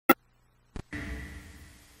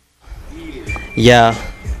Yeah,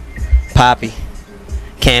 Poppy,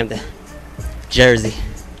 Camden, Jersey,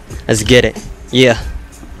 let's get it. Yeah.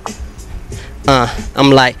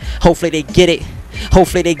 I'm like, hopefully they get it.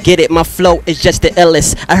 Hopefully they get it. My flow is just the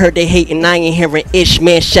illest. I heard they hating, I ain't hearing ish.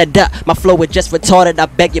 Man, shut up. My flow is just retarded. I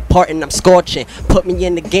beg your pardon, I'm scorching. Put me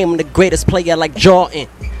in the game, I'm the greatest player like Jordan.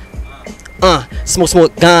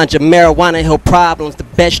 Smoke ganja, marijuana, hill problems. The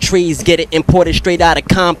best trees get it imported straight out of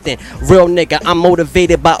Compton. Real nigga, I'm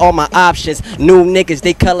motivated by all my options. New niggas,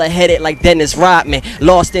 they color headed like Dennis Rodman.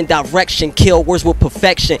 Lost in direction, kill words with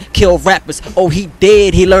perfection. Kill rappers, oh he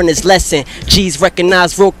dead, he learned his lesson. G's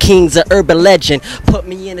recognize real kings, a urban legend. Put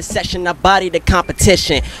me in a session, I body the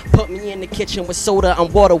competition. Put me in the kitchen with soda,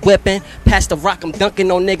 I'm water whipping. Pass the rock, I'm dunking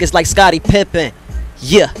on niggas like Scottie Pippen.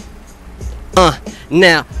 Yeah.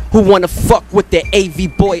 Now, who wanna fuck with the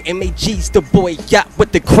AV boy? MAG's the boy, yacht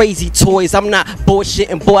with the crazy toys. I'm not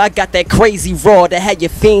bullshitting, boy, I got that crazy raw that had your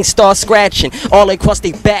fiends start scratching all across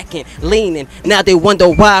they back and leaning. Now they wonder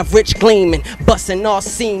why rich gleaming, busting all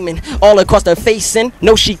semen all across their facing.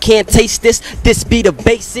 No, she can't taste this. This be the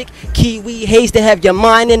basic Kiwi haze to have your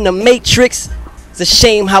mind in the matrix. It's a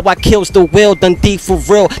shame how I kills the will, Dundee for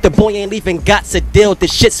real. The boy ain't even got to deal,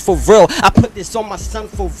 this shit's for real. I put this on my son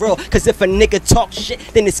for real, cause if a nigga talk shit,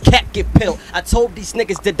 then his cat get peeled. I told these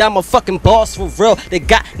niggas that I'm a fucking boss for real. They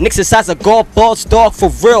got niggas the size of golf balls, dog for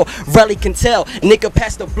real. Rarely can tell, nigga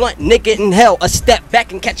pass the blunt, nigga in hell. A step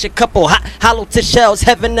back and catch a couple hot hollow to shells,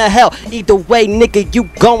 heaven or hell. Either way, nigga, you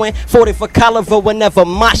going 40 for cholera whenever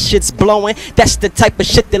my shit's blowing. That's the type of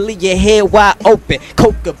shit that leave your head wide open.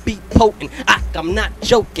 Coca be potent, I'm not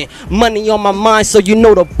joking. Money on my mind, so you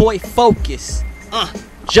know the boy focus.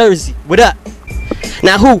 Jersey, what up?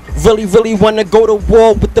 Now who really wanna go to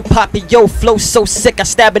war with the Poppy? Yo, flow so sick, I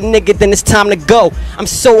stab a nigga, then it's time to go. I'm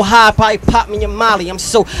so high, probably pop me a molly. I'm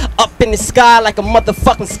so up in the sky like a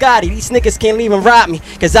motherfucking Scotty. These niggas can't even ride me,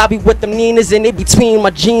 cause I be with them Ninas and they between my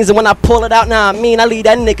jeans. And when I pull it out, now I mean, I leave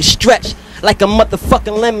that nigga stretch like a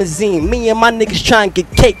motherfucking limousine. Me and my niggas trying to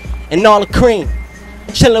get cake and all the cream.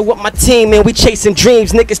 Chillin' with my team, man, we chasing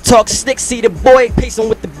dreams. Niggas talk slick, see the boy pacing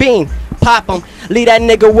with the beam. Pop him, leave that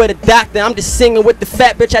nigga with a doctor. I'm just singing with the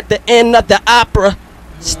fat bitch at the end of the opera.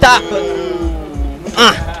 Stop her.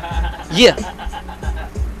 Yeah.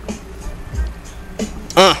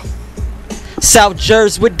 South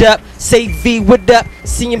Jersey, what up? Say V, what up?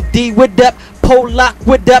 CMD, what up? Pollock,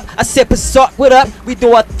 what up? I said P0PPY, what up? We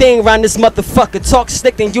do our thing around this motherfucker. Talk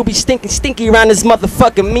slick, then you'll be stinky around this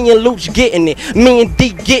motherfucker. Me and Luch getting it, me and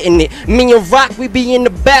D getting it. Me and Rock, we be in the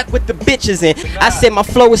back with the bitches in. I said my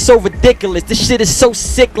flow is so ridiculous. This shit is so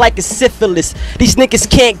sick like a syphilis. These niggas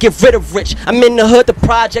can't get rid of rich. I'm in the hood, the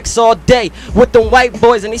projects all day with them white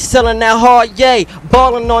boys and they selling that hard yay.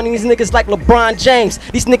 Balling on these niggas like LeBron James.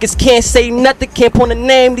 These niggas can't say nothing, can't point a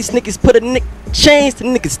name. These niggas put a chains to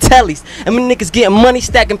niggas tellies. I mean niggas getting money,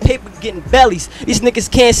 stacking paper, getting bellies. These niggas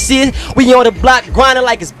can't see it. We on the block grinding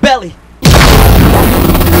like it's belly.